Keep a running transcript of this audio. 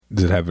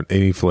does it have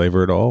any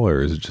flavor at all,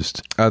 or is it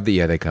just?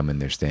 Yeah, they come in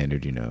their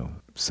standard,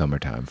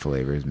 summertime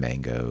flavors: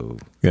 mango,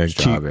 Yeah,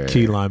 strawberry,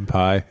 key lime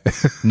pie.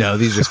 No,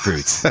 these are just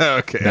fruits.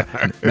 Okay,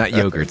 not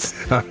yogurts.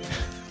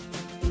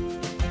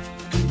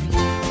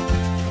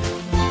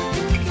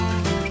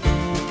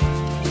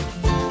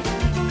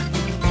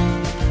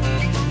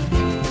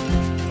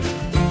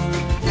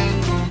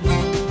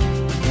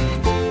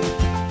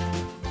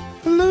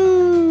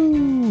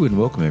 And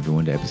welcome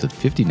everyone to episode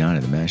 59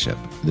 of The Mashup,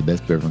 the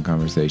best bourbon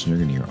conversation you're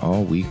going to hear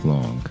all week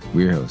long.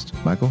 We're your hosts,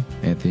 Michael,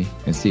 Anthony,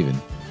 and Steven.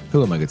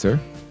 Hello, my good sir.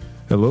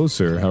 Hello,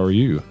 sir. How are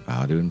you?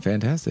 Doing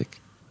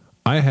fantastic.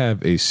 I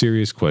have a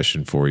serious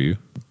question for you.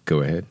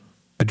 Go ahead.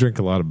 I drink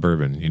a lot of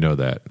bourbon. You know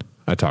that.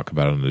 I talk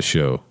about it on the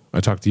show. I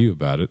talked to you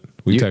about it.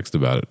 We text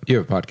about it. You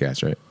have a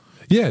podcast, right?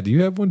 Yeah. Do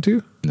you have one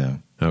too? No.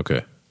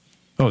 Okay.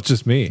 Oh, it's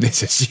just me.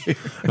 It's just you.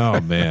 Oh,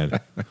 man.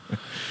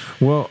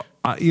 Well,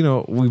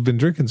 we've been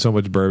drinking so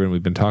much bourbon.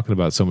 We've been talking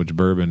about so much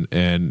bourbon.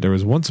 And there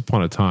was once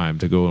upon a time,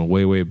 to go in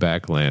way, way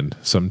back land,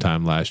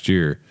 sometime last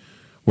year,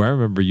 where I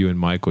remember you and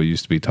Michael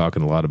used to be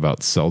talking a lot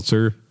about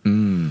seltzer.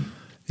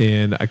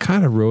 And I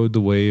kind of rode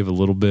the wave a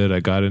little bit.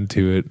 I got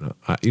into it.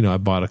 I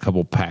bought a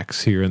couple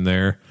packs here and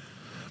there.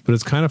 But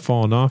it's kind of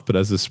fallen off. But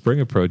as the spring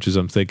approaches,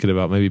 I'm thinking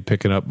about maybe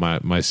picking up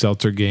my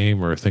seltzer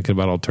game or thinking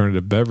about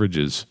alternative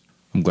beverages.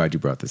 I'm glad you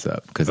brought this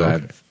up because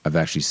Okay. I've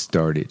actually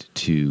started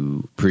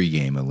to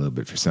pregame a little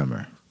bit for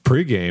summer.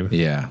 Pre-game?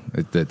 Yeah,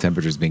 the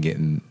temperature's been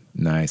getting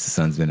nice. The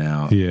sun's been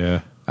out.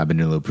 Yeah. I've been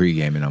doing a little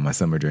pre-gaming on my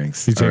summer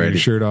drinks. You taking already.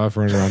 your shirt off,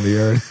 running around the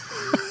yard?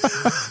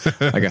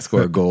 I got to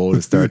score a goal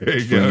to start There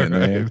you go,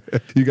 flinging,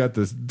 right? You got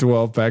this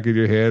 12 pack in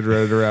your hand,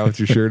 running around with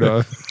your shirt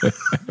off.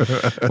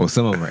 Well,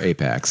 some of them are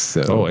 8-packs.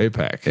 So Oh,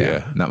 8-pack,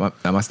 yeah. Not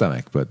my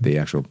stomach, but the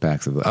actual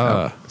packs of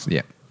the.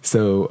 Yeah.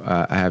 So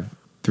I have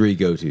 3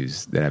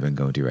 go-tos that I've been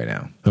going to right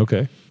now.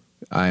 Okay.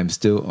 I am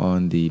still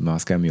on the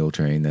Moscow Mule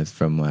train that's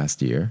from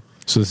last year.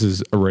 So this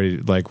is ready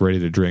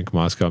to drink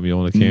Moscow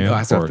Mule in a can? No,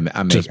 I still have or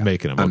I'm just making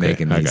making them. I'm Okay,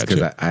 making these because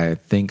gotcha. I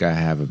think I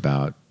have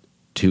about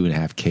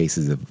 2.5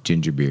 cases of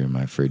ginger beer in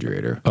my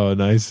refrigerator, Oh,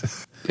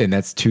 nice. and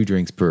that's 2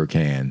 drinks per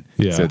can.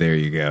 Yeah. So there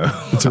you go.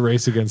 It's a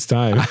race against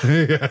time.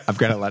 I've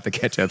got a lot to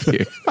catch up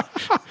here.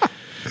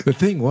 The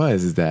thing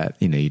is that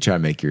you try to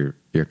make your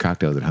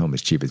cocktails at home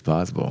as cheap as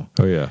possible.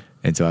 Oh, yeah.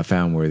 And so I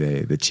found where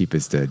the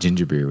cheapest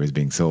ginger beer was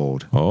being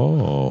sold.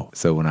 Oh.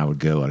 So when I would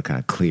go, I'd kind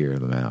of clear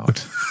them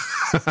out.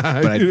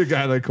 You're the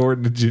guy like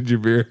hoarding the ginger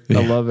beer.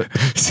 I love it.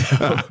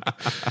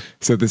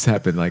 So this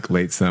happened like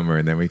late summer,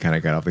 and then we kind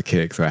of got off the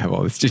kick. So I have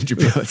all this ginger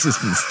beer that's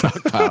just been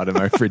stockpiled in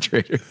my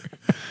refrigerator.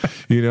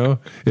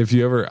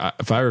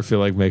 If I ever feel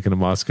like making a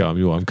Moscow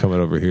Mule, I'm coming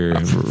over here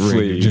and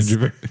bringing ginger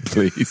beer.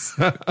 Please.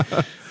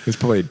 There's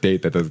probably a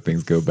date that those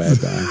things go bad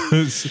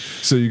by.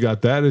 So you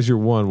got that as your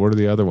one. What are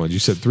the other ones? You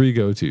said 3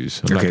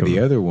 go-tos. Okay, the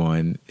other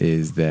one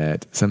is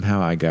that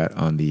somehow I got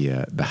on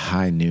the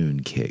high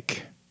noon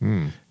kick.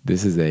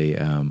 This is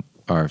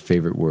our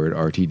favorite word,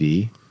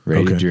 RTD,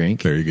 ready to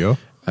drink. There you go.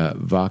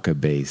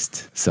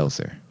 Vodka-based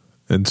seltzer.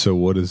 And so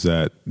what is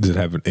that? Does it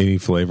have any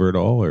flavor at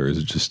all, or is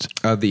it just...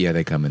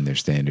 They come in their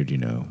standard,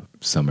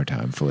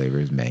 summertime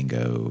flavors: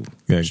 mango,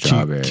 Yeah,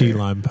 strawberry. key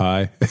lime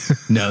pie.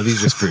 No, these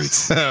are just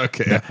fruits.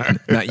 Okay.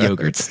 Not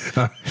yogurts.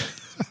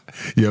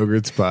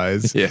 Yogurts,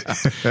 pies.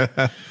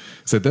 Yeah.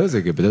 So those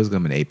are good, but those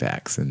come in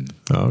 8-packs, and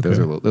okay. those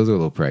are a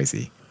little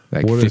pricey.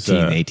 Like What is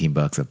 15,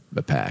 $18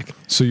 a pack.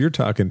 So you're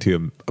talking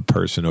to a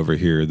person over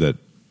here that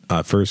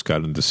first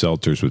got into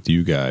seltzers with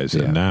you guys,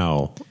 Yeah. and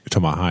now to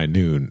my high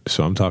noon.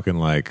 So I'm talking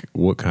like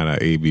what kind of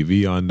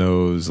ABV on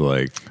those?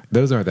 Like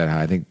Those aren't that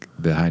high. I think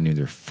the high noons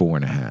are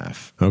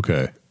 4.5.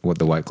 okay, What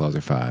the White Claws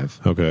are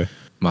 5. okay,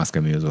 Moscow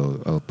Mules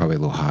are probably a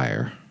little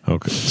higher.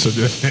 okay. So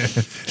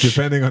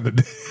depending on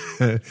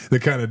the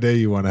kind of day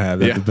you want to have,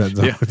 that depends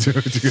on what you're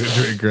going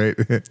to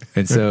drink, right?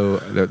 And so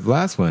the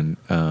last one,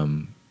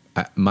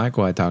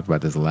 Michael, I talked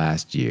about this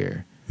last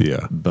year.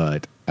 Yeah.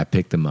 But I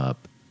picked them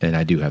up, and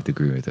I do have to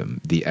agree with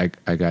him.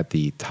 I got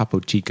the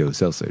Topo Chico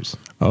seltzers.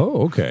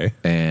 Oh, okay.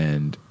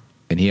 And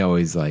he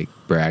always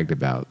bragged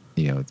about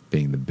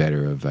being the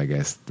better of, I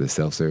guess, the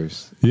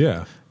seltzers.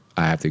 Yeah.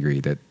 I have to agree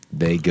that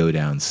they go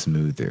down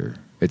smoother.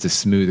 It's a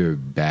smoother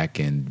back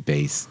end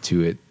base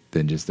to it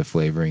than just the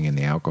flavoring and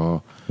the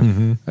alcohol.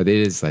 Mm-hmm. It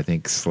is, I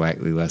think,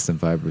 slightly less than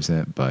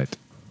 5%, but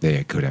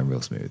they go down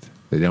real smooth.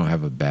 They don't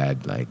have a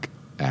bad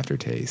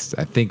aftertaste.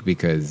 I think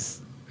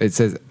because it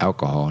says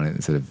alcohol on it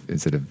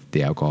instead of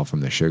the alcohol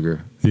from the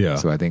sugar. Yeah.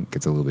 So I think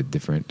it's a little bit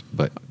different,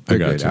 but I they're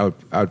got good. you.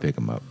 I would pick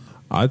them up.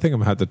 I think I'm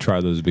going to have to try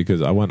those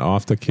because I went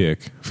off the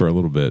kick for a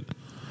little bit.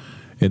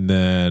 And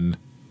then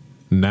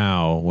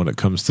now when it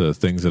comes to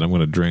things that I'm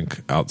going to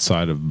drink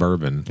outside of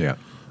bourbon,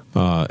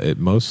 it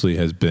mostly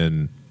has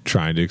been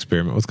trying to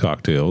experiment with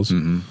cocktails.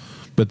 Mm-hmm.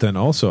 But then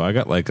also I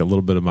got a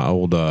little bit of my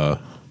old,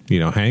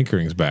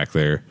 hankerings back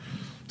there.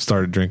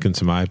 Started drinking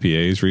some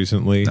IPAs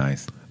recently.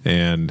 Nice.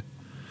 And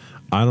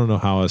I don't know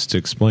how else to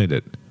explain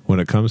it. When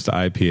it comes to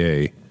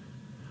IPA,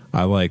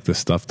 I like the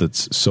stuff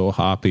that's so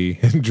hoppy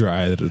and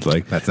dry that it's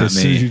That's not as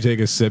soon me. as you take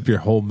a sip, your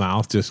whole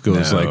mouth just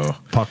goes No.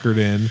 puckered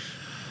in.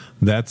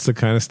 That's the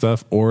kind of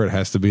stuff. Or it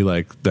has to be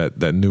like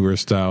that newer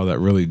style, that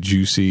really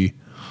juicy,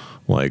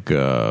 like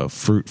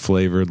fruit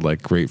flavored,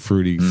 like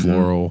grapefruity,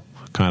 floral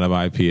kind of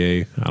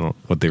IPA. I don't know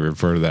what they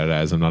refer to that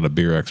as. I'm not a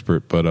beer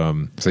expert, but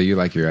So you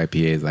like your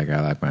IPAs like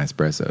I like my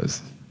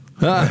espressos.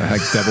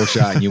 Like double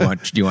shot, and you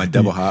want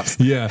double hops.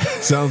 Yeah,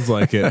 sounds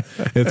like it.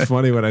 It's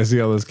funny when I see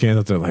all those cans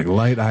out there, like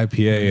light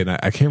IPA, and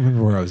I can't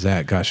remember where I was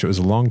at. Gosh, it was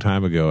a long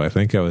time ago. I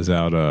think I was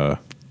out.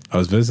 I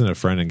was visiting a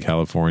friend in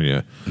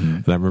California,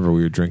 and I remember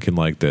we were drinking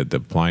like the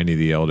Pliny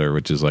the Elder,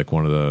 which is like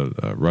one of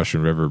the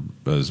Russian River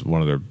is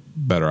one of their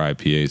better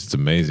IPAs. It's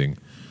amazing.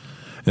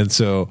 And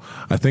so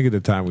I think at the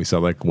time we saw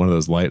like one of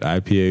those light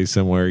IPAs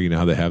somewhere. You know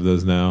how they have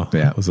those now?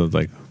 Yeah. So it's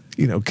like,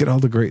 get all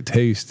the great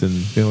taste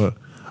and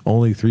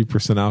only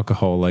 3%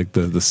 alcohol, like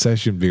the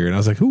session beer. And I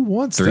was like, who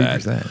wants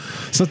 3%? That?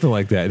 Something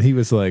like that. And he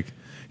was like,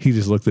 he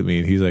just looked at me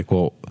and he's like,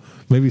 well,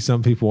 maybe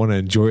some people want to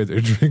enjoy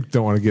their drink,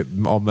 don't want to get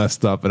all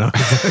messed up. And I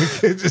was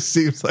like, it just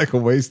seems like a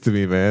waste to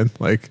me, man.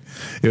 Like,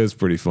 it was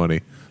pretty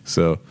funny.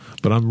 So,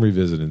 but I'm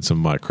revisiting some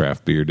of my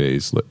craft beer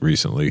days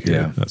recently.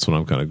 Yeah. That's what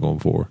I'm kind of going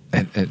for.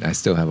 And I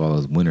still have all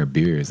those winter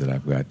beers that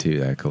I've got too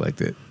that I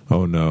collected.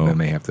 Oh, no. I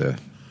may have to.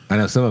 I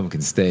know some of them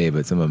can stay,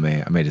 but some of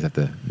them I may just have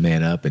to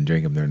man up and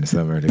drink them during the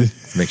summer to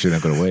make sure they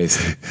don't go to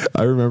waste.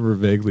 I remember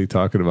vaguely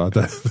talking about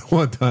that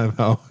one time,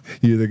 how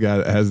you're the guy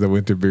that has the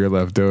winter beer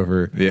left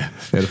over. Yeah.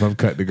 And if I'm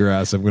cutting the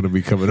grass, I'm going to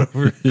be coming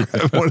over and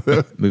grab one of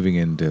those. Moving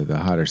into the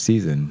hotter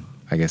season,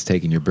 I guess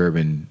taking your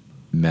bourbon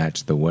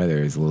match the weather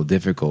is a little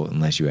difficult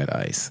unless you had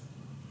ice.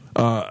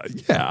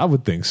 Yeah, I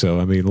would think so.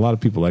 I mean, a lot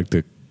of people like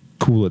to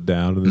cool it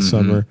down in the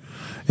summer.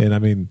 And I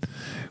mean,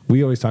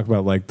 we always talk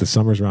about like the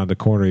summer's around the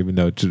corner, even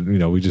though,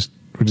 we just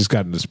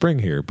got into spring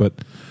here. But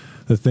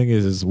the thing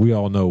is we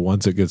all know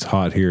once it gets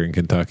hot here in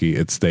Kentucky,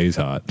 it stays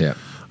hot. Yeah.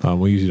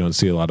 We usually don't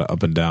see a lot of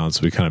up and down,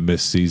 so we kind of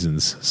miss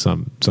seasons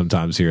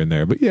sometimes here and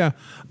there. But yeah,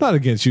 not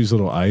against use a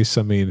little ice.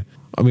 I mean,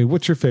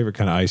 what's your favorite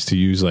kind of ice to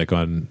use like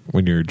on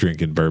when you're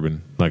drinking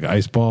bourbon? Like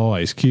ice ball,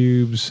 ice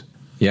cubes?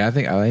 Yeah, I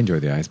think I enjoy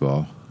the ice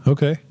ball.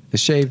 Okay. The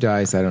shaved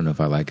ice, I don't know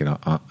if I like it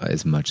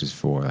as much as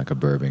for like a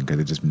bourbon because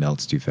it just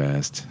melts too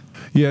fast.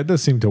 Yeah, it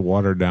does seem to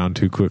water down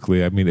too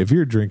quickly. I mean, if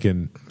you're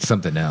drinking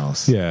something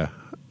else. Yeah.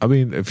 I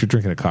mean, if you're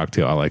drinking a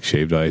cocktail, I like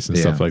shaved ice and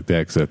stuff like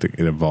that because I think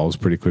it evolves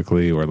pretty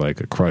quickly, or like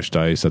a crushed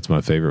ice. That's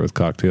my favorite with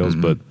cocktails.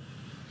 But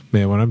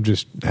man, when I'm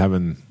just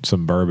having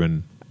some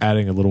bourbon,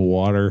 adding a little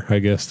water, I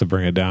guess, to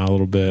bring it down a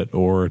little bit,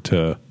 or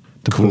to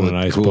cool an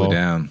ice ball. Cool it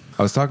down.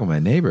 I was talking with my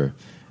neighbor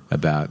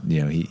about,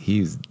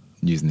 he's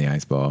using the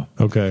ice ball.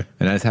 Okay.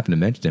 And I just happened to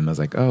mention him. I was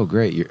like, oh,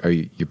 great.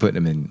 You're putting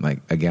them in like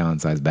a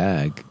gallon-sized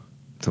bag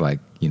to like,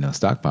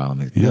 stockpile. I'm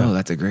like, no,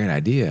 that's a great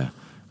idea.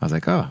 I was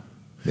like, oh,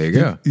 there you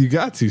go. You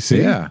got to,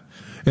 see? Yeah.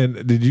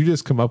 And did you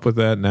just come up with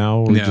that now?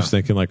 Or No. just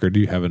thinking like, or do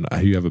you have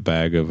a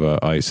bag of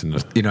ice in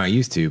the... I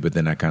used to, but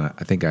then I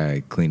think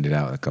I cleaned it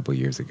out a couple of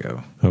years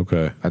ago.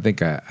 Okay. I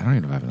think I don't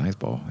even know if I have an ice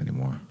ball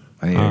anymore.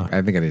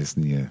 I think I just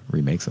need to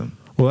remake some.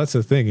 Well, that's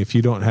the thing. If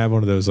you don't have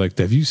one of those, like,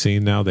 have you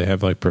seen now they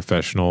have like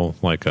professional,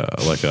 like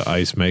a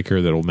ice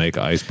maker that'll make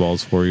ice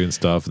balls for you and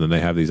stuff. And then they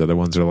have these other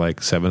ones that are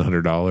like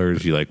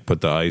 $700. You like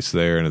put the ice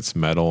there and it's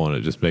metal and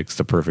it just makes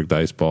the perfect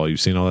ice ball. You've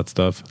seen all that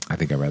stuff? I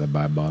think I'd rather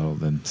buy a bottle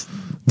than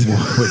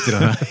waste it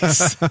on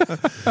ice.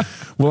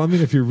 Well, I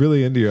mean, if you're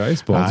really into your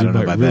ice balls, you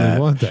might really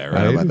want that,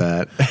 right? I don't know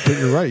about that. But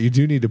you're right. You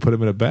do need to put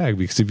them in a bag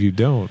because if you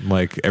don't,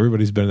 like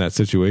everybody's been in that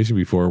situation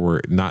before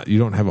where you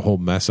don't have a whole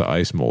mess of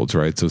ice molds,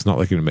 right? So it's not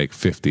like you're going to make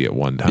 50 at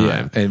one time.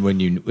 Yeah, and when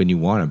you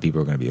want them,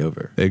 people are going to be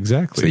over.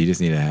 Exactly. So you just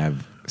need to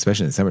have,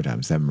 especially in the summertime,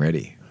 just have them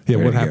ready. Yeah,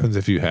 what happens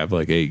if you have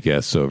like 8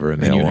 guests over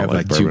and they all want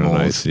like two bourbon and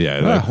molds? ice?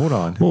 Yeah, hold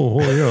on. Oh,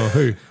 yeah,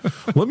 hey,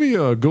 let me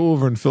go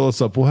over and fill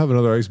us up. We'll have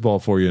another ice ball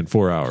for you in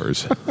 4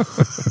 hours.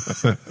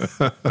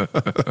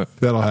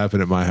 That'll happen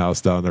at my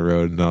house down the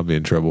road, and I'll be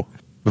in trouble.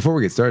 Before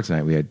we get started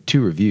tonight, we had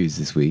 2 reviews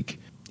this week.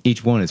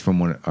 Each one is from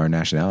one of our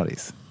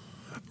nationalities.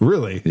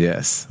 Really?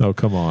 Yes. Oh,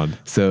 come on.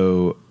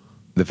 So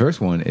the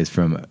first one is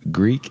from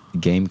Greek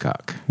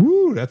Gamecock.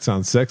 Woo, that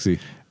sounds sexy.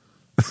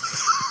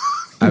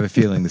 I have a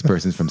feeling this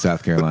person's from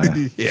South Carolina.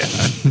 Yeah.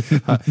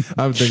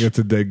 I would think it's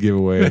a dead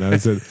giveaway. And I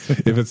said,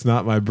 if it's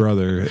not my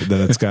brother,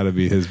 then it's got to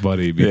be his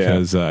buddy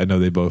because I know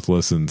they both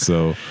listen.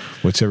 So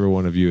whichever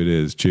one of you it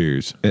is,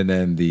 cheers. And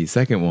then the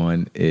second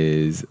one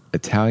is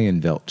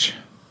Italian Velch.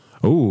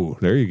 Oh,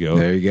 there you go.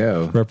 There you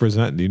go.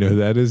 Representing. Do you know who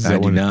that is? I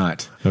do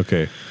not.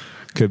 Okay.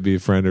 Could be a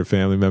friend or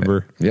family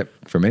member.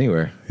 Yep. From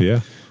anywhere. Yeah.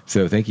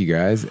 So thank you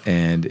guys.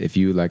 And if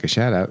you would like a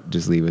shout out,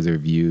 just leave us a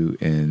review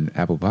in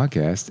Apple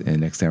Podcast.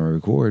 And next time we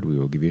record, we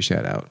will give you a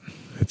shout out.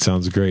 It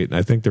sounds great. And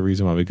I think the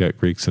reason why we got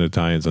Greeks and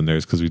Italians on there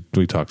is because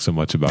we talk so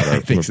much about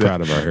we're proud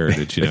of our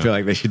heritage. I feel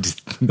like they should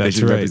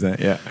right. represent.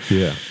 Yeah.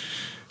 Yeah.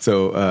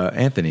 So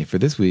Anthony, for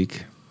this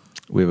week,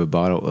 we have a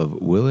bottle of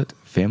Willett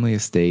Family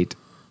Estate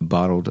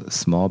bottled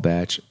small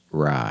batch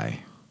rye.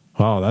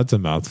 Oh, that's a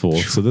mouthful.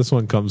 So this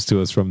one comes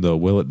to us from the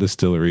Willett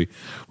Distillery.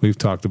 We've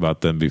talked about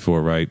them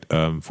before, right?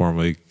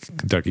 Formerly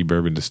Kentucky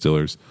Bourbon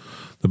Distillers.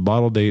 The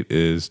bottle date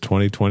is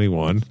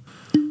 2021.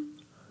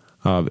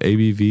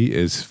 ABV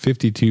is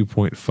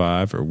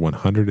 52.5 or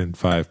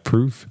 105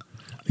 proof.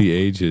 The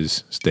age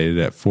is stated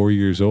at 4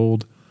 years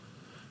old.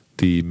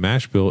 The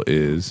mash bill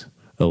is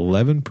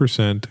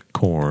 11%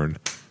 corn,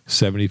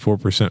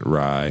 74%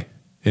 rye,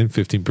 and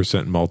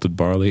 15% malted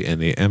barley,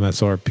 and the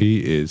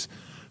MSRP is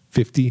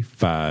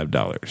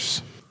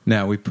 $55.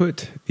 Now, we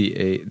put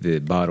the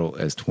bottle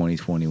as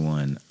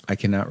 2021. I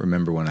cannot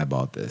remember when I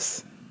bought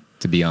this,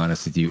 to be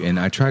honest with you. And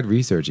I tried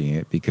researching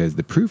it because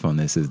the proof on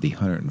this is the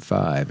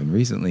 105, and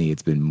recently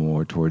it's been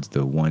more towards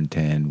the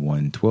 110,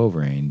 112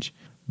 range.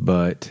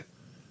 But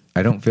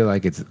I don't feel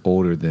like it's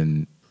older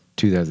than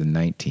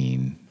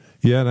 2019.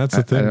 Yeah, that's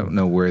the thing. I don't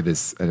know where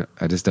this,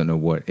 I just don't know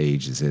what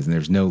age this is. And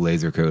there's no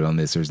laser code on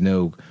this. There's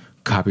no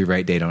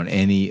copyright date on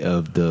any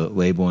of the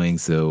labeling,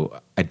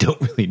 so I don't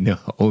really know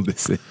how old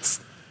this is.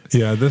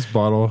 Yeah, this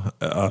bottle,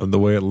 the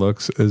way it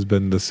looks, has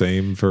been the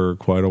same for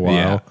quite a while.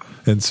 Yeah.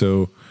 And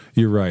so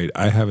you're right.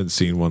 I haven't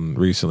seen one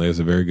recently. That's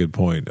a very good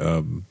point.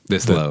 Low.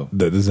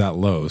 That is that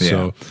low. Yeah.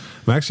 So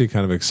I'm actually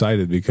kind of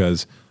excited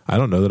because I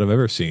don't know that I've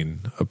ever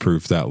seen a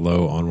proof that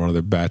low on one of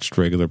their batched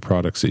regular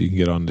products that you can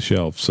get on the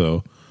shelf.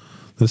 So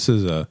this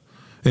is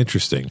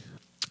interesting.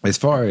 As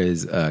far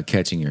as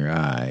catching your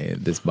eye,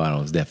 this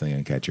bottle is definitely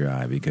going to catch your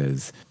eye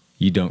because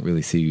you don't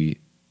really see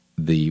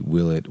the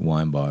Willett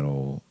wine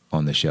bottle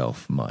on the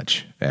shelf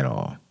much at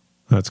all.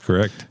 That's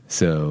correct.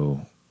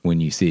 So when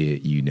you see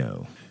it, you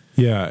know.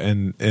 Yeah,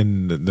 and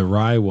the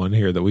rye one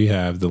here that we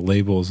have, the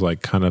label's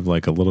like kind of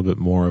like a little bit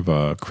more of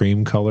a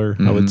cream color,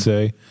 I would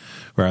say,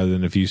 rather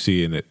than if you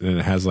see and it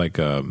has like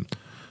a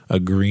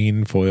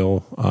green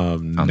foil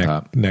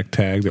neck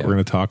tag that we're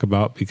going to talk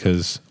about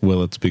because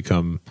Willett's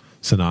become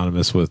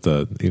synonymous with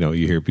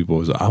you hear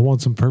people say, I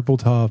want some purple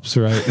tops,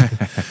 right?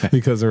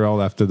 Because they're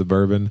all after the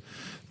bourbon.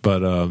 But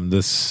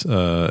this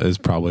is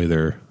probably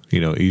their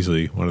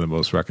easily one of the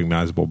most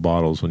recognizable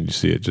bottles when you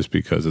see it, just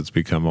because it's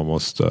become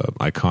almost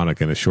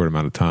iconic in a short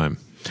amount of time.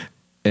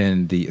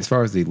 And as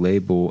far as the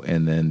label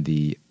and then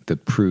the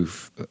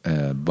proof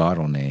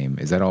bottle name,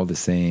 is that all the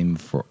same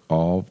for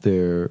all of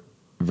their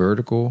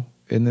vertical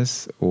in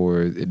this,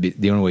 or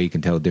the only way you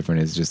can tell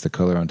different is just the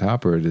color on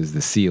top, or does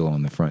the seal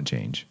on the front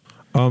change?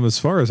 As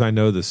far as I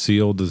know, the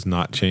seal does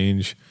not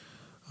change.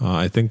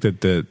 I think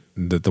that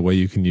the way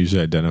you can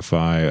usually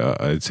identify,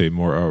 I'd say a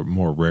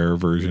more rare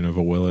version of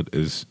a Willett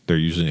is they're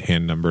usually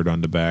hand numbered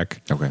on the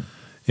back. Okay.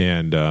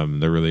 And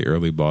they're really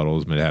early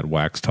bottles, but it had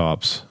wax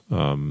tops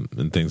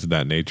and things of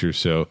that nature.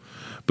 So,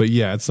 but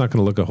yeah, it's not going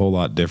to look a whole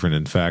lot different.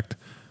 In fact,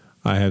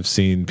 I have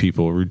seen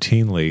people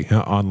routinely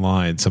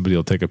online, somebody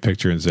will take a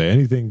picture and say,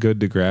 anything good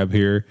to grab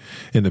here?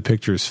 And the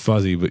picture is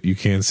fuzzy, but you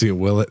can't see a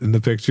Willett in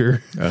the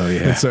picture. Oh,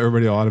 yeah. And so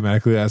everybody will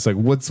automatically ask, like,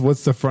 what's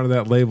the front of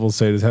that label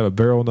say? Does it have a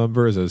barrel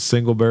number? Is it a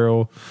single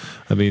barrel?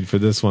 I mean, for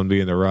this one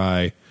being the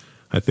rye,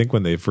 I think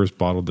when they first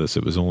bottled this,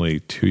 it was only a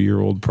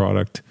 2-year-old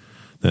product.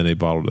 Then they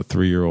bottled a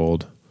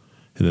 3-year-old.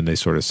 And then they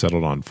sort of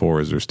settled on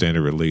 4 as their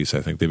standard release. I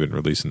think they've been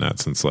releasing that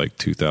since like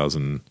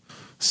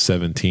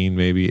 2017,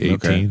 maybe 18.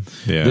 Okay.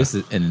 Yeah.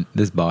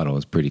 This bottle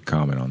is pretty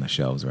common on the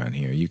shelves around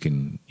here. You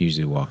can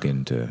usually walk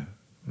into,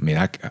 I mean,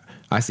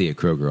 I see it at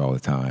Kroger all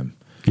the time.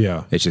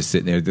 Yeah. It's just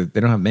sitting there.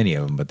 They don't have many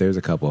of them, but there's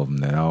a couple of them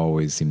that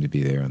always seem to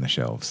be there on the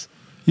shelves.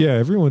 Yeah,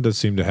 everyone does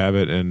seem to have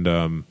it,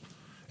 and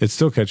it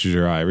still catches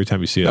your eye every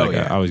time you see it.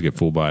 I always get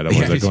fooled by it.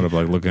 I was going up,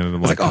 like looking at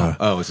them, like,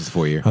 oh, it's just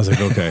 4 year. I was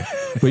like, okay,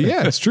 but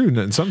yeah, it's true.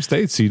 In some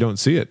states, you don't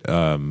see it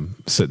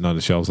sitting on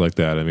the shelves like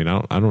that. I mean,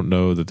 I don't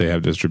know that they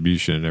have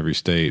distribution in every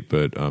state,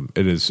 but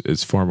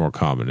it's far more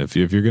common. If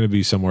you're going to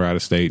be somewhere out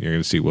of state and you're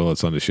going to see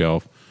Willett's on the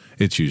shelf,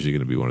 it's usually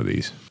going to be one of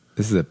these.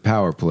 This is a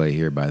power play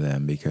here by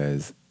them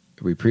because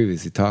we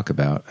previously talked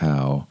about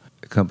how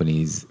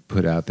companies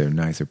put out their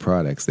nicer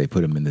products. They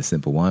put them in the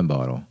simple wine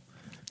bottle.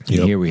 And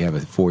here we have a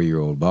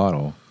 4-year-old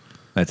bottle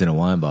that's in a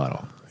wine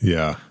bottle.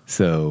 Yeah.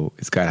 So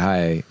it's got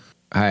high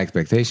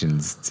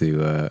expectations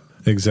to...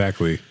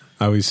 Exactly.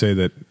 I always say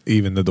that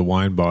even the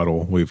wine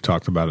bottle, we've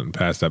talked about it in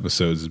past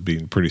episodes as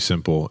being pretty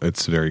simple.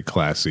 It's very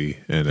classy.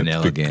 And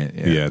elegant.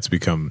 It's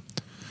become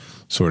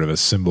sort of a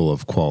symbol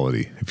of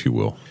quality, if you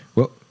will.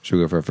 Well, should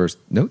we go for our first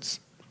notes?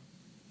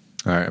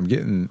 All right. I'm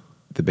getting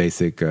the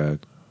basic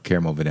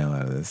caramel vanilla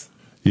out of this.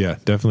 Yeah,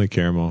 definitely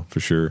caramel for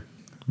sure.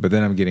 But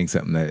then I'm getting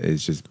something that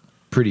is just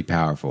pretty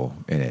powerful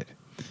in it.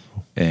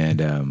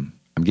 And I'm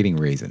getting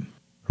raisin.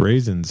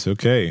 Raisins,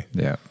 okay.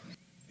 Yeah.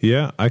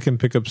 Yeah, I can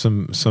pick up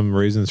some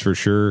raisins for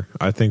sure.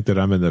 I think that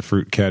I'm in the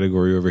fruit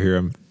category over here.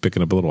 I'm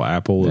picking up a little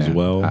apple as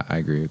well. I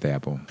agree with the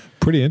apple.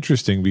 Pretty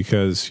interesting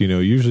because,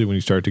 usually when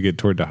you start to get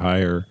toward the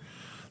higher,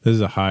 this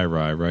is a high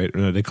rye, right?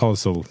 No, they call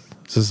this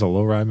is this a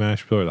low rye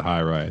mash bill or the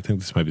high rye? I think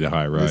this might be the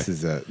high rye.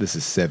 This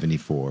is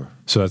 74.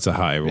 So that's a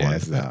high one. Yeah,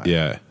 that's the high.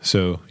 Yeah.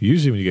 So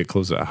usually when you get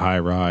close to a high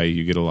rye,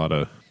 you get a lot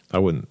of, I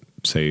wouldn't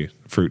say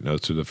fruit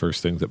notes are the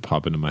first things that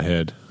pop into my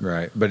head.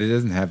 Right. But it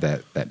doesn't have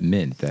that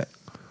mint that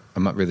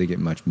I'm not really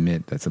getting much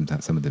mint that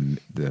sometimes some of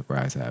the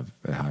ryes have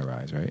at high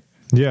rise, right?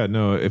 Yeah,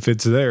 no, if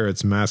it's there,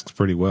 it's masked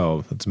pretty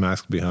well. It's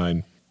masked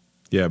behind,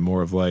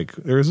 more of like,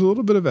 there's a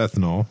little bit of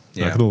ethanol,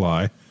 not going to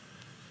lie.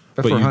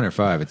 But for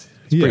 105,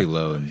 It's pretty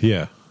low. And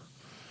yeah,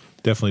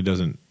 definitely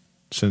doesn't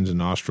send the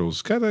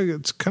nostrils.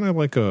 It's kind of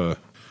like a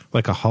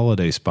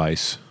holiday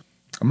spice.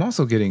 I'm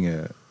also getting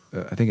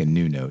I think a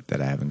new note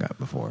that I haven't got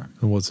before.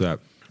 And what's that?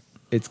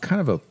 It's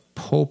kind of a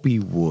pulpy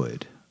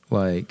wood.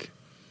 Like,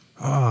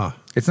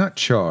 it's not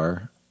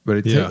char,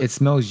 but it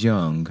smells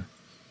young.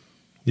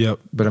 Yep.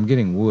 But I'm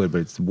getting wood, but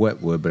it's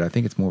wet wood, but I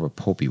think it's more of a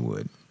pulpy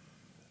wood.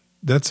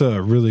 That's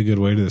a really good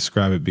way to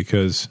describe it,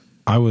 because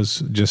I was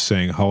just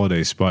saying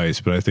holiday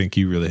spice, but I think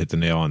you really hit the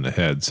nail on the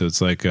head. So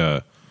it's like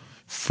a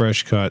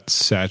fresh cut,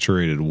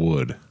 saturated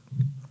wood.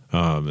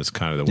 It's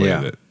kind of the way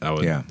that I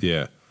would.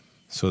 Yeah.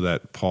 So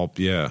that pulp,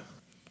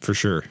 for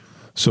sure.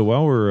 So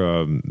while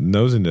we're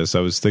nosing this,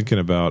 I was thinking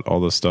about all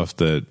the stuff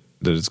that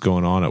is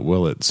going on at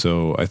Willett.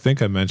 So I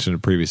think I mentioned in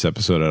a previous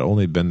episode I'd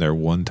only been there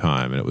one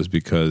time, and it was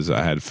because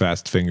I had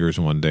fast fingers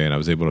one day and I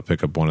was able to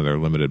pick up one of their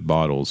limited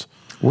bottles.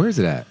 Where is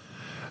it at?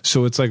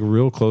 So it's like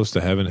real close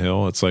to Heaven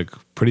Hill. It's like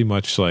pretty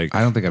much like...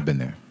 I don't think I've been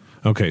there.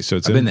 Okay, so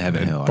it's I've been to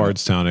Heaven Hill,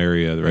 Bardstown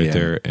area right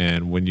there.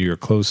 And when you're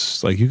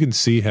close, like you can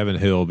see Heaven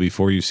Hill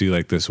before you see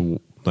like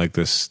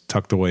this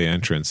tucked away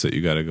entrance that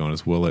you got to go on.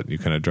 It's Willett, and you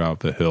kind of drop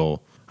the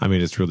hill. I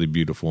mean, it's really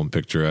beautiful and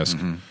picturesque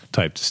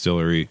type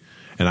distillery.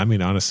 And I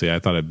mean, honestly, I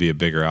thought it'd be a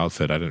bigger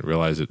outfit. I didn't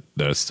realize that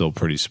it's still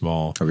pretty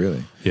small. Oh,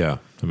 really? Yeah.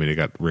 I mean, they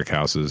got rick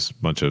houses,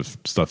 bunch of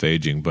stuff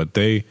aging, but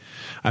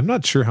I'm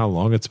not sure how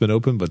long it's been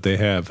open, but they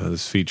have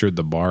this featured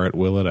the bar at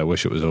Willett. I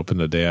wish it was open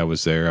the day I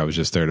was there. I was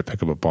just there to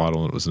pick up a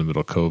bottle, and it was in the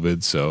middle of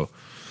COVID, so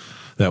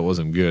that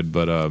wasn't good.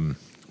 But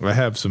I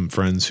have some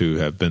friends who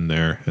have been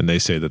there, and they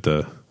say that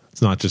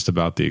it's not just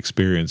about the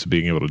experience of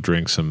being able to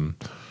drink some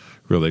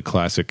really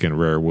classic and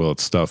rare Willett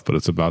stuff, but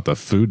it's about the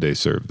food they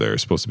serve there.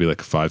 It's supposed to be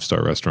like a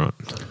 5-star restaurant.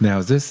 Now,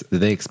 did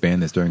they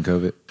expand this during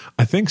COVID?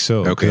 I think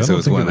so. Okay, so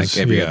it's one like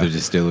every other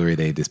distillery,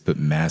 they just put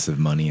massive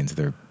money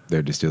into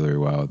their distillery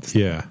while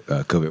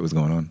COVID was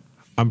going on.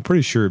 I'm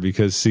pretty sure,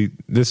 because see,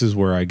 this is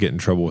where I get in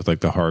trouble with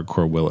like the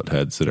hardcore Willett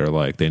heads that are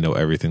like, they know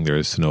everything there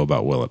is to know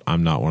about Willett.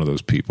 I'm not one of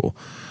those people.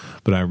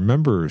 But I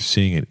remember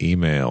seeing an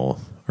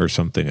email or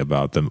something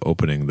about them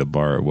opening the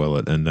bar at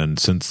Willett, and then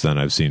since then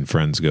I've seen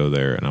friends go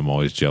there, and I'm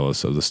always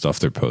jealous of the stuff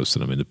they're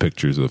posting. I mean, the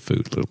pictures of the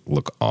food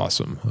look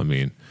awesome. I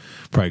mean,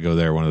 probably go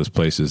there, one of those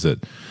places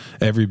that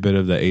every bit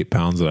of the 8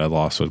 pounds that I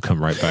lost would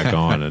come right back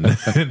on in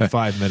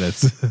 5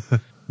 minutes.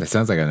 That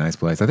sounds like a nice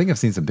place. I think I've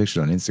seen some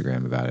pictures on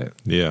Instagram about it.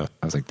 Yeah.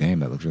 I was like, damn,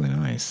 that looks really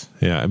nice.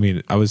 Yeah, I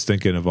mean, I was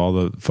thinking of all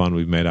the fun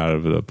we've made out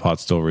of the Pot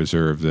Still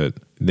Reserve, that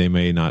they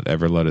may not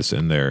ever let us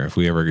in there. If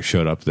we ever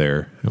showed up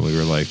there and we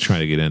were like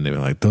trying to get in, they were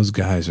like, those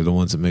guys are the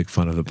ones that make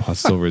fun of the Pot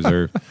Still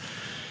Reserve.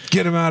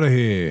 Get them out of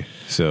here.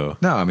 So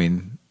no, I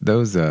mean,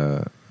 those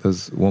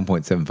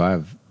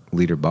 1.75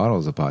 liter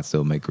bottles of Pot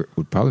Still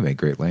would probably make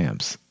great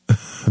lamps.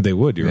 They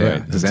would, you're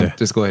right.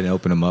 Just go ahead and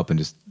open them up and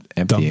just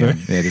empty them.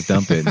 Yeah, just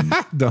dump it and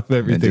dump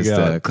everything and just,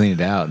 out. Clean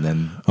it out, and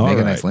then make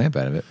a nice lamp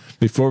out of it.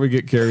 Before we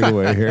get carried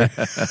away here.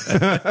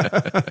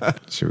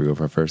 Should we go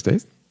for our first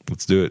taste?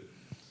 Let's do it.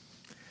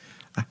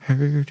 I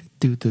heard it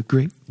through the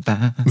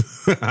grapevine.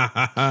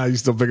 You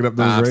still picking up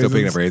those raisins? I'm still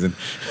picking up raisin.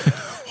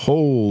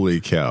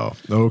 Holy cow.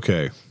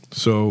 Okay.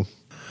 So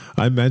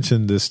I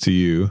mentioned this to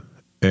you,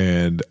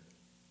 and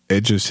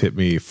it just hit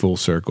me full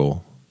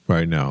circle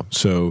right now.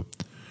 So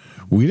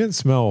we didn't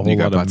smell a whole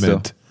lot of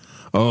mint.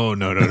 Oh,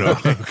 no.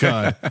 Oh,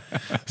 God.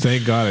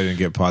 Thank God I didn't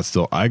get pot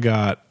still. I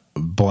got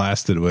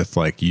blasted with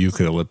like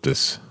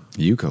eucalyptus.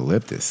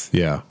 Eucalyptus?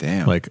 Yeah.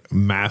 Damn. Like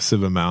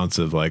massive amounts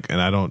of like,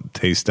 and I don't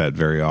taste that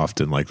very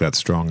often, like that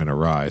strong in a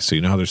rye. So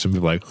you know how there's some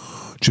people like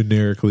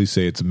generically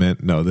say it's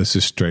mint? No, this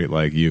is straight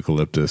like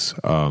eucalyptus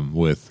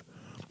with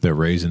the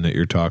raisin that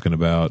you're talking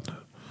about.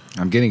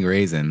 I'm getting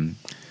raisin,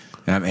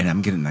 and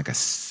I'm getting like a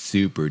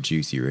super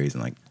juicy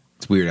raisin. Like,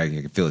 it's weird. I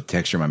can feel the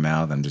texture in my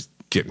mouth. I'm just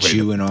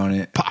chewing on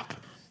it. Pop.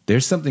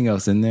 There's something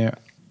else in there.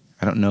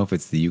 I don't know if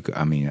it's the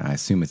I mean, I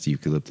assume it's the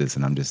eucalyptus,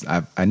 and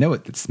I know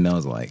what it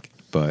smells like,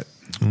 but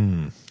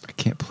I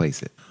can't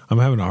place it. I'm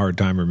having a hard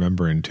time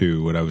remembering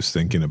too what I was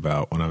thinking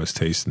about when I was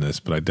tasting this,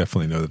 but I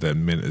definitely know that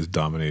mint is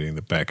dominating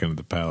the back end of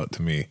the palate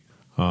to me.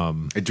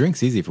 It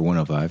drinks easy for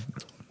 105.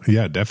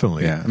 Yeah,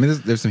 definitely. Yeah, I mean,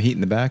 there's some heat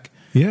in the back.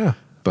 Yeah,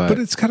 but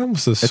it's kind of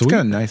almost a sweet. It's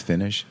got a nice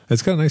finish.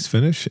 It's got a nice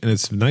finish, and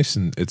it's nice,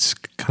 and it's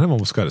kind of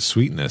almost got a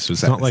sweetness.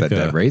 It's not like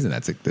that raisin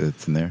that's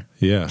in there.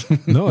 Yeah,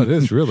 no, it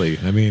is really.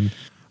 I mean,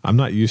 I'm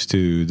not used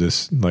to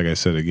this. Like I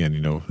said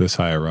again, this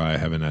high rye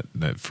having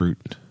that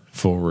fruit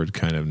forward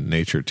kind of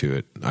nature to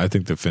it. I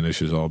think the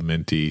finish is all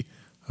minty,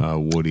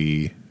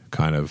 woody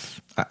kind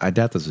of. I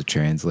doubt this would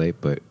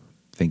translate, but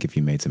I think if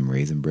you made some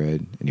raisin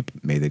bread and you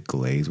made the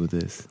glaze with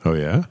this. Oh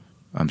yeah.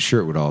 I'm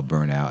sure it would all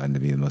burn out and to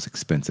be the most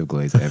expensive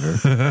glaze ever.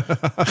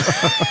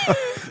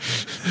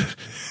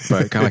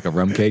 But kind of like a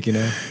rum cake,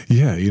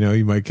 Yeah,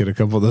 you might get a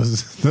couple of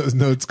those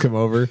notes come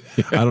over.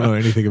 Yeah. I don't know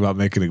anything about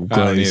making a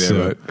glaze,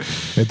 so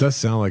it does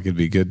sound like it'd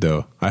be good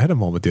though. I had a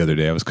moment the other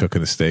day. I was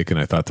cooking a steak and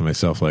I thought to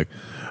myself, like,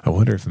 I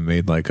wonder if I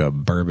made like a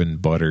bourbon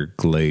butter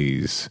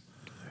glaze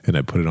and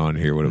I put it on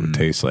here, what it would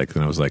taste like.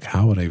 And I was like,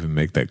 how would I even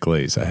make that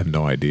glaze? I have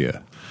no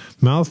idea.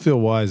 Mouthfeel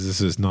wise, this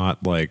is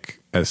not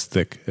like as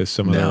thick as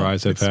some of the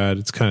ryes I've had.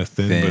 It's kind of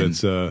thin,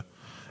 but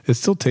it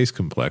still tastes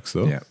complex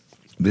though. Yeah.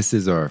 This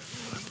is our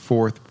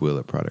fourth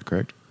Willett product,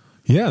 correct?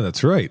 Yeah,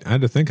 that's right. I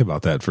had to think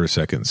about that for a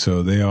second.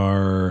 So they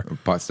are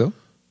pot still.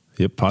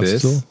 Yep, pot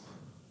still.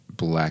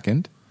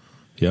 Blackened.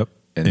 Yep.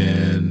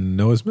 And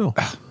Noah's Mill.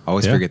 I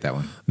always forget that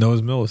one.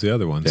 Noah's Mill is the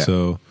other one. Yeah.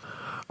 So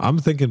I'm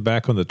thinking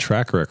back on the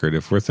track record.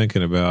 If we're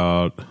thinking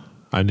about,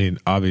 I mean,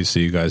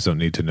 obviously you guys don't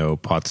need to know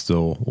pot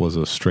still was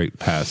a straight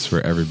pass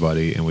for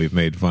everybody, and we've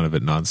made fun of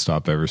it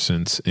nonstop ever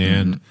since.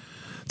 And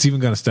it's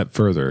even gone a step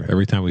further.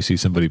 Every time we see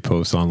somebody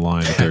post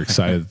online that they're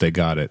excited that they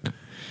got it,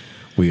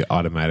 we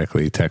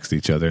automatically text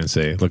each other and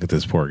say, look at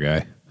this poor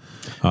guy.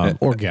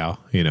 Or gal,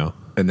 you know.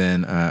 And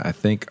then I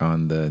think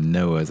on the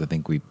Noah's, I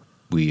think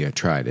we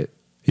tried it.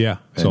 Yeah,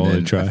 so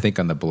and then I think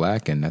on the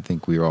Blackened, I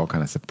think we were all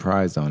kind of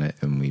surprised on it,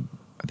 and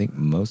I think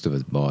most of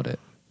us bought it.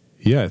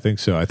 Yeah, I think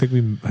so. I'm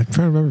trying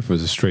to remember if it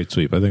was a straight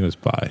sweep. I think it was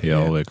buy,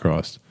 all the way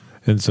across.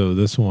 And so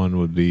this one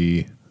would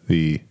be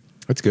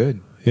It's good.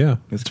 Yeah,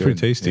 it's pretty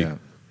tasty. Yeah.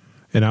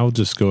 And I'll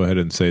just go ahead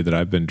and say that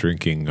I've been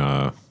drinking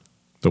the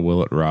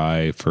Willett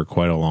Rye for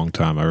quite a long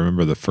time. I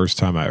remember the first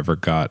time I ever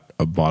got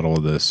a bottle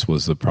of this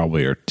was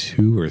probably our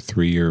 2 or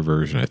 3 year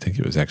version. I think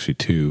it was actually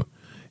 2.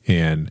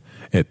 And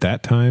at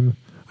that time,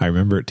 I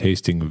remember it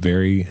tasting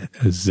very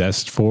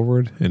zest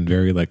forward and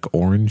very like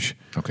orange.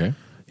 Okay.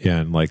 Yeah,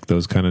 and like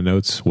those kind of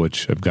notes,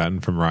 which I've gotten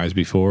from ryes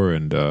before.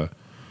 And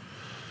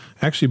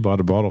actually bought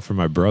a bottle for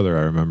my brother,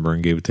 I remember,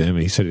 and gave it to him.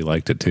 And he said he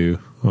liked it too.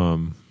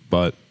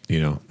 But,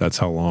 you know, that's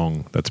how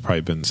long. That's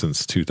probably been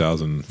since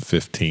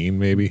 2015,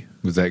 maybe.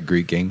 Was that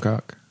Greek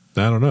Gamecock?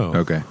 I don't know.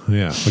 Okay.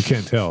 Yeah, we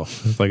can't tell.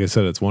 Like I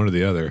said, it's one or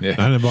the other. Yeah.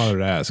 I didn't bother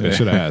to ask. I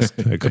should have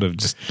asked. I could have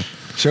just...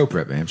 Show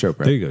prep, man. Show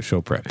prep. There you go.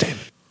 Show prep. Damn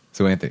it.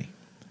 So, Anthony,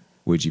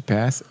 would you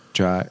pass,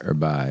 try, or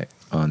buy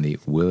on the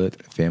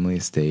Willett Family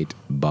Estate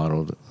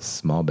bottled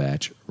small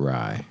batch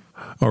rye?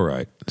 All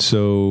right.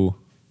 So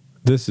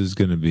this is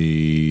going to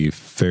be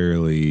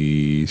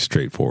fairly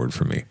straightforward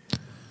for me.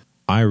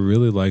 I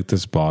really like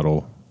this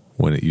bottle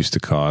when it used to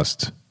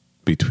cost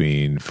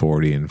between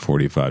 $40 and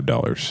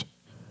 $45.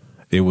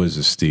 It was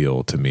a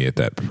steal to me at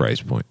that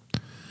price point.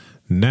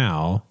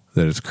 Now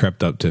that it's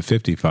crept up to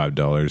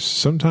 $55,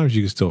 sometimes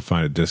you can still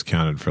find it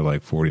discounted for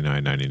like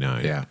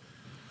 $49.99. Yeah.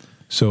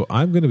 So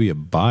I'm going to be a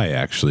buy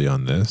actually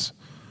on this,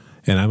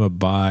 and I'm a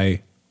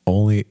buy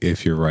only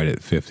if you're right at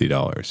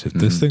 $50. If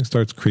this thing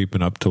starts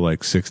creeping up to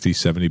like $60,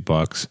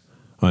 $70,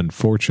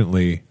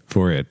 unfortunately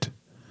for it,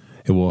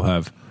 it will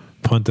have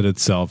punted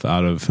itself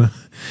out of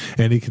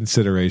any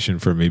consideration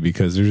for me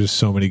because there's just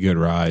so many good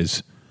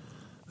ryes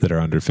that are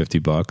under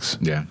 $50.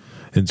 Yeah.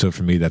 And so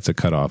for me, that's a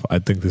cutoff. I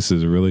think this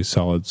is a really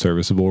solid,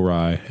 serviceable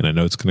rye, and I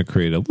know it's going to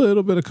create a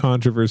little bit of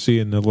controversy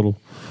in the little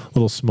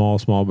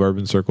small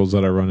bourbon circles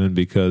that I run in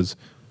because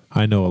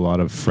I know a lot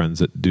of friends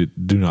that do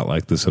not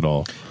like this at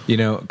all. You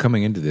know,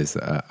 coming into this,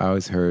 I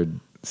always heard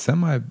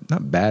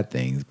not bad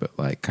things, but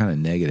like kind of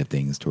negative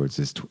things towards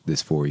this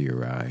 4-year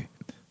rye.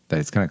 That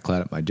it's kind of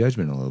clouded my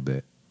judgment a little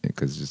bit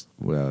because just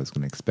what I was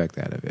going to expect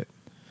out of it.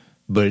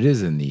 But it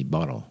is in the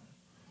bottle.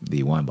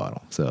 The wine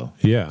bottle, so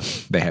yeah,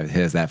 it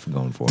has that for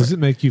going for Does it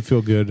make you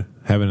feel good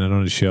having it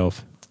on a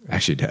shelf?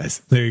 Actually,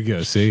 does. There you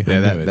go. See, yeah,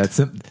 that's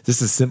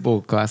just a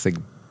simple classic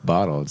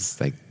bottle. It's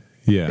like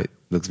it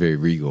looks very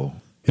regal.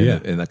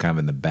 In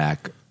the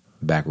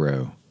back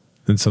row,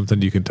 and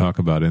something you can talk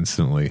about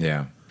instantly.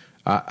 Yeah,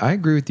 I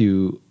agree with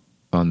you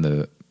on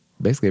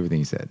basically everything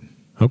you said.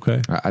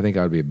 Okay, I think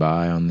I would be a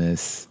buy on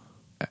this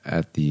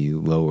at the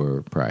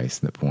lower price.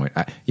 The point,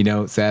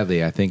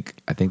 sadly, I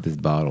think this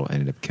bottle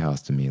ended up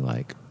costing me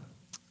like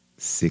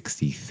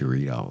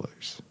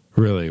 $63.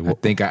 Really? I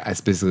think I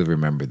specifically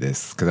remember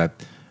this because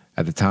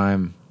at the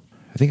time,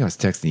 I think I was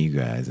texting you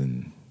guys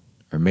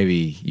or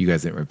maybe you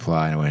guys didn't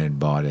reply and I went ahead and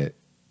bought it,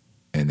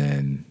 and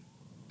then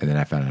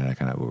I found out I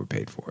kind of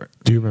overpaid for it.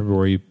 Do you remember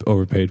where you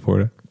overpaid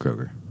for it?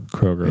 Kroger.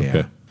 Okay.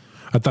 Yeah.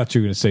 I thought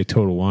you were going to say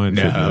Total Wine.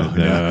 No.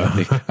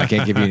 I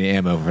can't give you any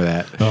ammo for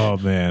that. Oh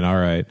man! All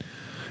right.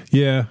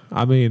 Yeah,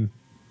 I mean,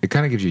 it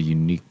kind of gives you a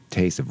unique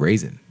taste of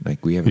raisin.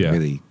 Like we haven't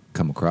really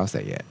come across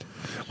that yet.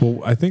 Well,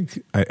 I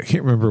think I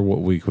can't remember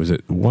what week was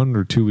it. 1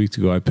 or 2 weeks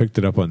ago, I picked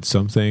it up on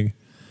something,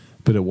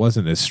 but it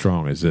wasn't as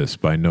strong as this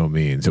by no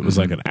means. It was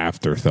like an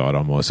afterthought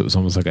almost. It was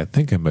almost like I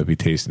think I might be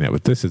tasting that.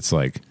 With this, it's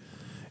like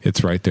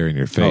it's right there in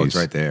your face. Oh, it's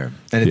right there,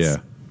 and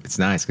it's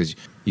nice because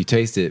you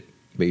taste it,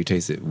 but you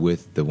taste it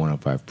with the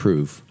 105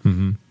 proof.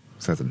 Mm-hmm.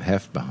 It's got some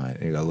heft behind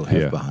it. It got a little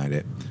heft behind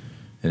it,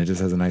 and it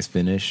just has a nice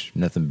finish.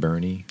 Nothing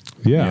burny.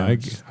 Yeah,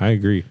 I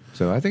agree.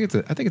 So I think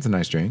it's a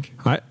nice drink.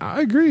 I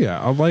agree.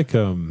 I like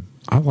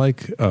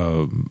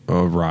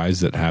ryes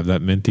that have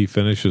that minty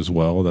finish as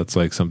well. That's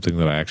like something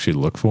that I actually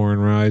look for in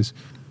ryes.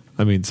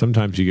 I mean,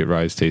 sometimes you get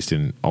ryes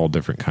tasting all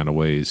different kind of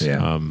ways.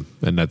 Yeah.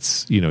 And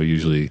that's,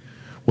 usually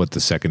what the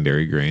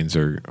secondary grains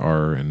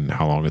are and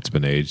how long it's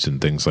been aged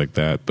and things like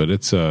that. But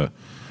it's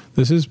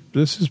this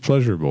is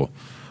pleasurable.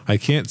 I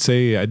can't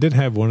say I did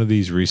have one of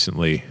these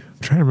recently. I'm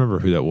trying to remember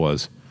who that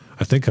was.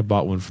 I think I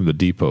bought one from the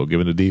Depot,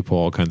 giving the Depot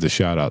all kinds of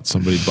shout outs.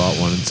 Somebody bought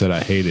one and said, I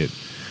hate it.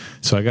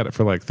 So I got it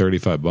for like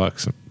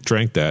 $35.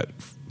 Drank that,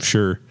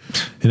 sure,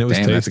 and it was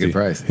tasty. That's a good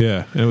price.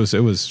 Yeah, and it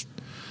was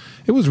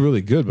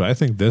really good. But I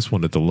think this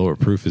one at the lower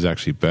proof is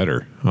actually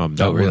better.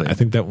 Really? I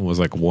think that one was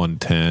like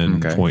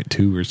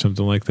 110.2 or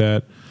something like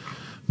that,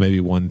 maybe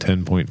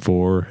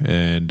 110.4,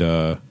 and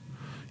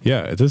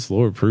at this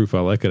lower proof, I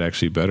like it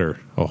actually better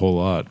a whole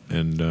lot,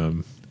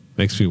 and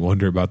makes me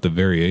wonder about the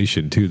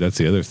variation too. That's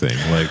the other thing.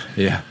 Like,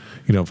 yeah,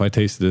 if I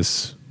tasted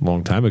this a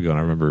long time ago, and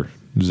I remember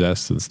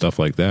zest and stuff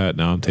like that.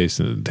 Now I'm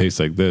tasting it. It tastes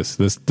like this.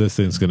 This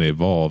thing's going to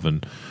evolve,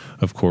 and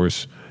of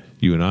course,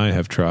 you and I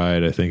have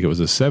tried. I think it was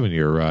a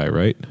 7-year rye,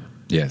 right?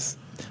 Yes,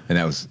 and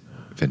that was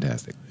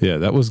fantastic. Yeah,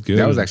 that was good.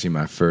 That was actually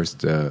my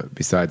first.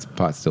 Besides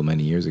pot still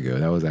many years ago,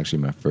 that was actually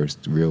my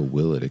first real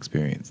Willett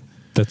experience.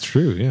 That's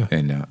true. Yeah,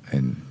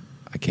 and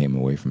I came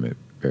away from it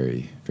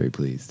very, very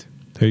pleased.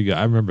 There you go.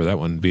 I remember that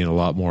one being a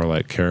lot more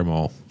like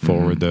caramel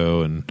forward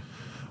though, and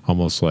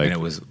almost like, and it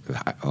was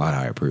a lot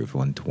higher proof,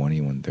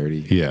 120,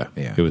 130. Yeah.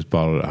 It was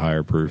bottled at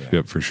higher proof.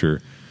 Yep, for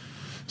sure.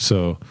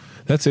 So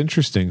that's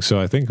interesting. So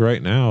I think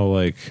right now,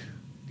 like,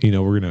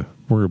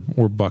 we're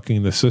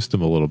bucking the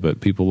system a little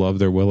bit. People love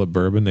their Willett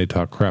bourbon. They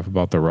talk crap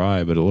about the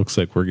rye, but it looks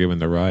like we're giving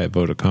the rye a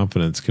vote of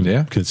confidence,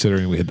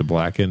 considering we hit the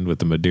black end with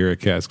the Madeira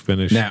cask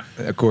finish. Now,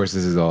 of course,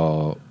 this is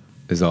all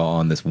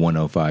on this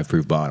 105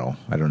 proof bottle.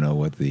 I don't know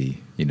what the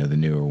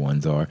newer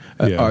ones are.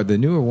 Are the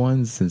newer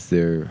ones, since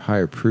they're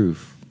higher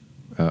proof,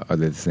 are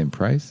they the same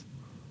price?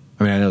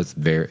 I mean, I know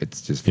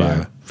it's just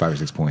five or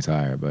 6 points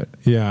higher, but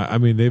yeah, I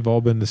mean, they've all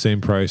been the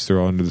same price. They're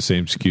all under the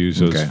same SKU.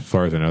 So as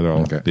far as I know, they're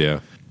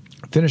all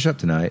Finish up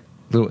tonight.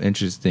 A little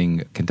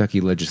interesting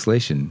Kentucky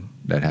legislation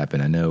that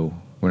happened. I know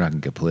we're not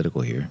going to get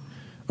political here.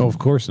 Oh, of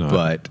course not.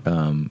 But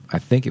I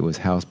think it was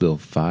House Bill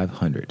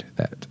 500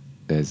 that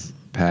has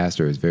passed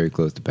or is very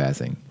close to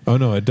passing. Oh,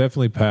 no, it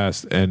definitely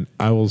passed. And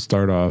I will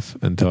start off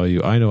and tell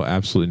you, I know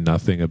absolutely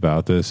nothing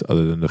about this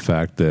other than the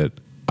fact that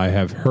I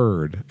have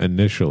heard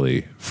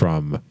initially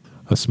from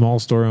a small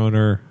store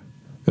owner,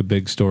 a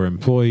big store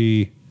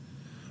employee,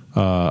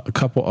 a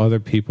couple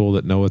other people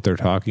that know what they're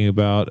talking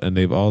about, and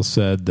they've all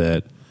said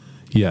that,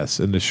 yes,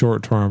 in the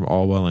short term,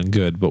 all well and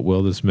good, but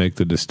will this make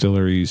the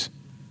distilleries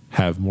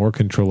have more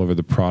control over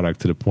the product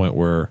to the point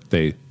where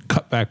they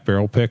cut back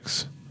barrel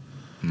picks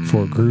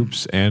for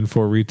groups and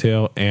for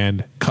retail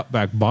and cut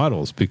back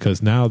bottles,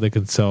 because now they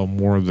can sell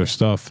more of their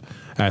stuff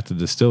at the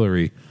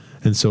distillery.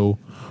 And so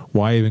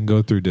why even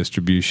go through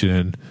distribution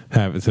and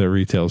have it to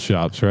retail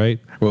shops, right?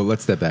 Well,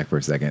 let's step back for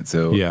a second.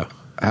 So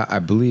I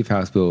believe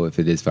House Bill, if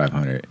it is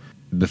 500,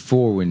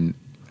 before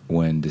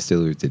when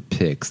distillers did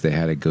picks, they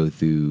had to go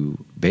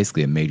through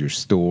basically a major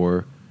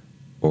store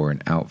or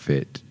an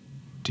outfit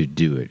to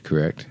do it,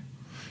 correct?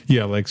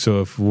 Yeah, like,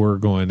 so if we're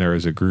going there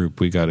as a group,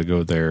 we got to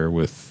go there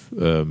with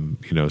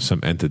some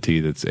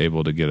entity that's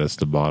able to get us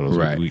the bottles.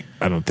 Right.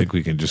 I don't think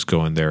we can just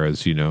go in there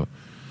as Joe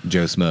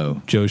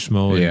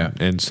Schmo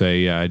and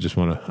say,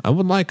 I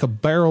would like a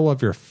barrel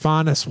of your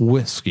finest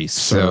whiskey,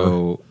 sir.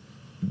 So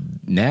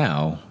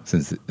now,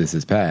 since this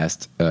is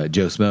passed,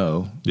 Joe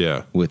Schmo,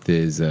 with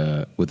his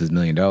 $1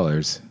 million,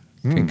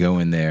 can go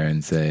in there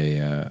and say,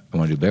 I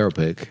want to do barrel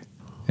pick,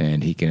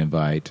 and he can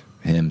invite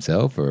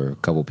himself or a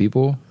couple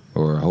people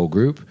or a whole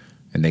group,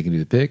 and they can do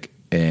the pick,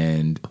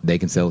 and they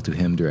can sell to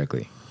him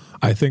directly.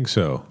 I think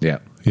so. Yeah.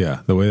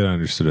 Yeah, the way that I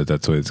understood it,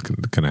 that's the way it's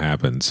going to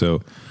happen.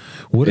 So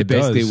what it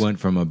basically went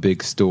from a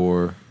big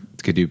store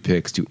could do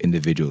picks to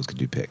individuals could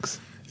do picks.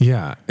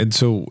 Yeah, and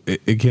so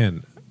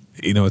again,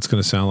 it's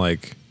going to sound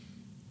like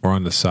we're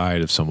on the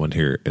side of someone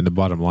here, and the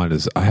bottom line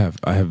is I have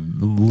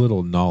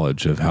little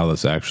knowledge of how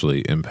this actually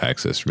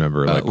impacts us.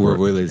 Remember,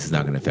 this is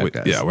not going to affect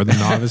us. Yeah, we're the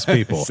novice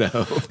people. So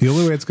the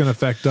only way it's going to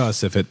affect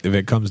us, if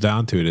it comes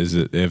down to it, is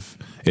that if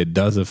it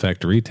does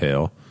affect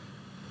retail,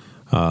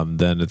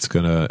 then it's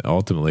going to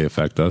ultimately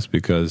affect us,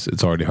 because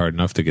it's already hard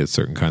enough to get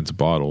certain kinds of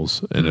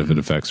bottles, and if it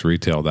affects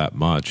retail that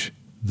much,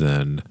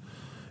 then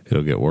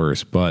it'll get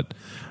worse. But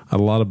a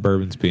lot of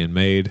bourbon's being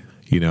made.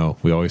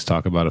 We always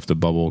talk about if the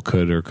bubble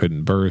could or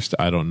couldn't burst.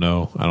 I don't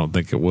know. I don't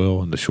think it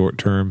will in the short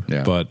term,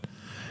 but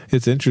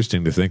it's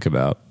interesting to think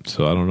about.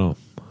 So I don't know.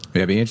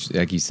 Yeah, it'd be interesting.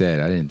 Like you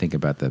said, I didn't think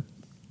about the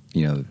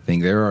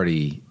thing. They're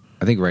already,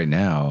 I think right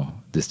now,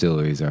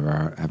 distilleries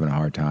are having a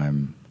hard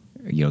time,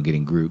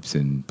 getting groups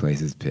and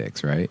places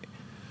picks, right?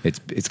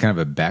 It's kind of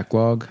a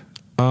backlog.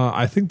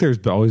 I think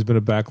there's always been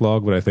a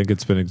backlog, but I think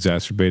it's been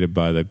exacerbated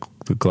by the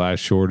glass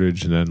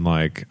shortage, and then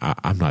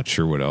I'm not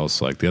sure what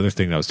else. Like, the other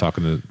thing that I was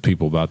talking to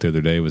people about the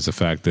other day was the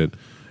fact that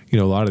a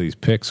lot of these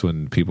picks,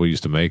 when people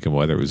used to make them,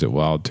 whether it was at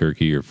Wild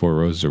Turkey or Four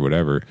Roses or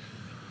whatever,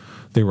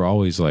 they were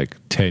always like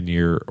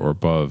 10-year or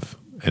above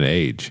in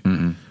age.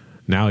 Mm-hmm.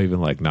 Now even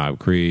like Knob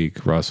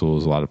Creek,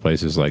 Russell's, a lot of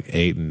places like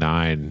 8 and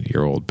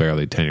 9-year-old,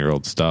 barely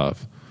 10-year-old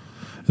stuff.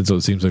 And so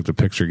it seems like the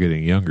picks are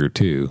getting younger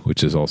too,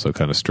 which is also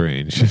kind of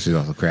strange. Which is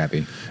also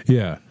crappy.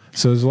 Yeah.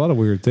 So there's a lot of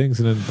weird things.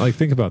 And then,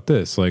 think about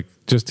this.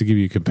 Just to give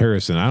you a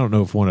comparison, I don't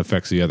know if one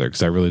affects the other,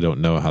 because I really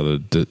don't know how the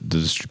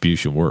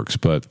distribution works.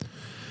 But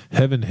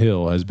Heaven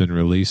Hill has been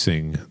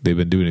releasing, they've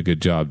been doing a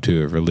good job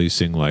too of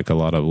releasing a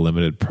lot of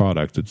limited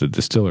product at the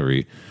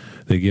distillery.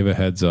 They give a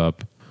heads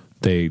up.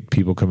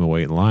 People come and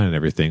wait in line and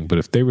everything. But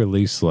if they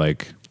release,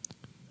 like,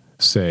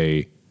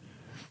 say,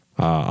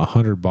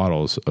 100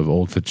 bottles of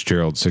Old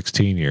Fitzgerald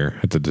 16 year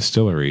at the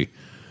distillery,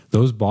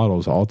 those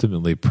bottles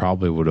ultimately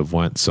probably would have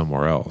went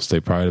somewhere else.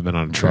 They probably have been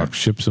on a truck,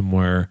 shipped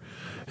somewhere,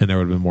 and there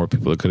would have been more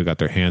people that could have got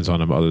their hands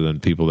on them other than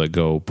people that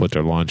go put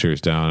their lawn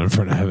chairs down in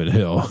front of Heaven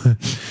Hill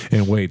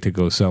and wait to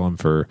go sell them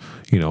for,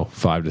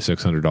 $500 to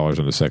 $600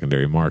 on the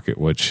secondary market,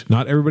 which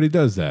not everybody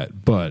does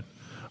that, but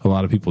a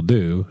lot of people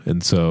do.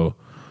 And so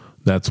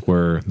that's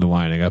where the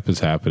lining up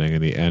is happening,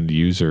 and the end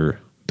user,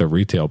 the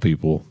retail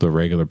people, the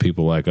regular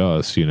people like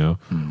us,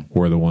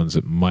 we're the ones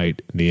that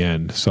might, in the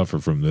end, suffer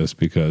from this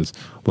because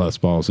less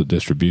bottles at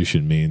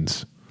distribution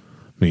means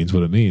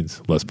what it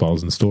means. Less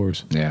bottles in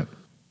stores. Yeah.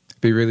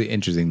 It'd be really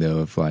interesting,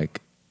 though, if,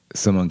 like,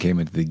 someone came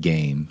into the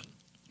game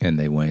and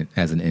they went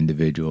as an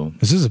individual.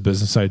 Is this a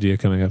business idea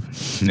coming up?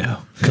 No.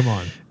 Come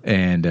on.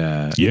 And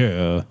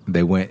yeah,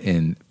 they went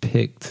and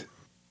picked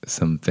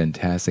some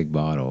fantastic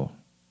bottle,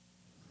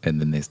 and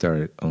then they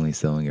started only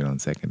selling it on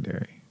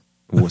secondary.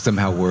 Well,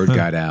 somehow word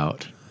got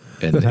out.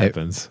 And that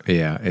happens.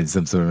 And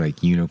some sort of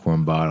like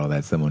unicorn bottle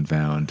that someone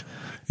found.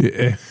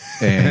 Yeah.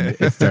 And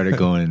it started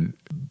going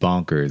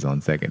bonkers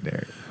on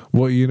secondary.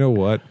 Well, you know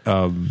what?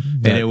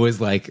 And it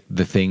was like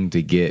the thing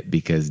to get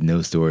because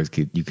no stores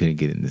you couldn't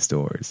get it in the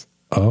stores.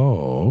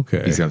 Oh,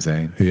 okay. You see what I'm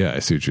saying? Yeah, I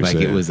see what you're saying.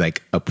 Like it was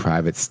like a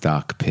private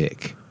stock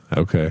pick.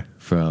 Okay.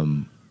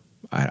 From,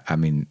 I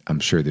mean,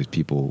 I'm sure there's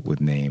people with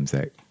names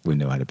that would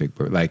know how to pick.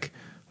 Like,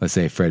 let's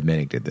say Fred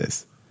Minnick did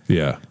this.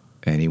 Yeah.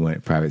 And he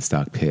went private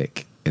stock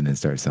pick and then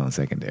started selling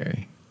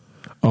secondary.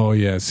 Oh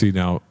yeah. See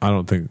now, I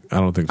don't think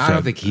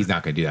he's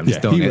not going to do that. I'm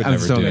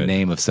just throwing a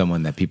name of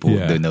someone that people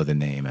know the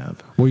name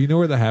of. Well, you know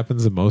where that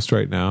happens the most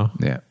right now?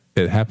 Yeah.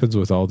 It happens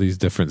with all these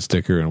different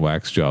sticker and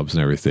wax jobs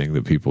and everything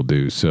that people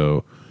do.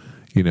 So,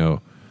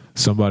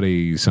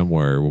 somebody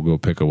somewhere will go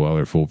pick a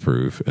Weller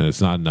Foolproof, and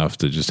it's not enough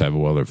to just have a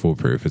Weller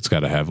Foolproof. It's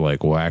got to have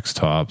like wax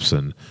tops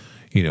and,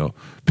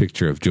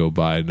 picture of Joe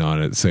Biden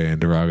on it saying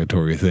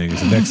derogatory things.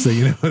 The next thing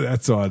you know,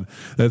 that's on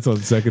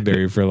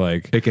secondary for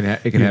like it can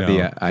have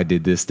the I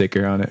did this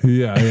sticker on it.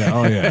 Yeah,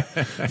 oh yeah,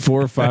 $400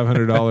 or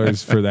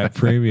 $500 for that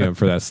premium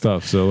for that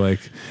stuff. So like,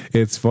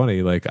 it's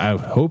funny. Like I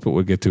hope it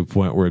would get to a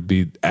point where it'd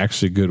be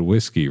actually good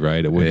whiskey,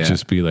 right? It wouldn't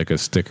just be like a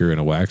sticker and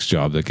a wax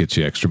job that gets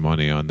you extra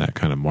money on that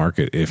kind of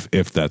market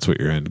if that's what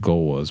your end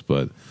goal was.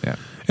 But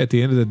at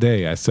the end of the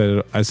day, I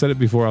said it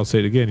before. I'll say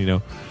it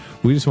again.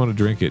 We just want to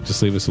drink it.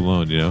 Just leave us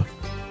alone,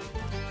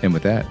 And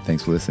with that,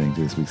 thanks for listening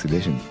to this week's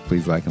edition.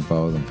 Please like and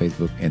follow us on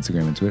Facebook,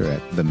 Instagram, and Twitter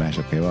at The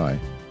Mashup KY.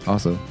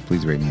 Also,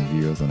 please rate and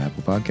review us on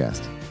Apple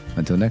Podcasts.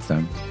 Until next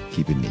time,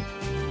 keep it neat.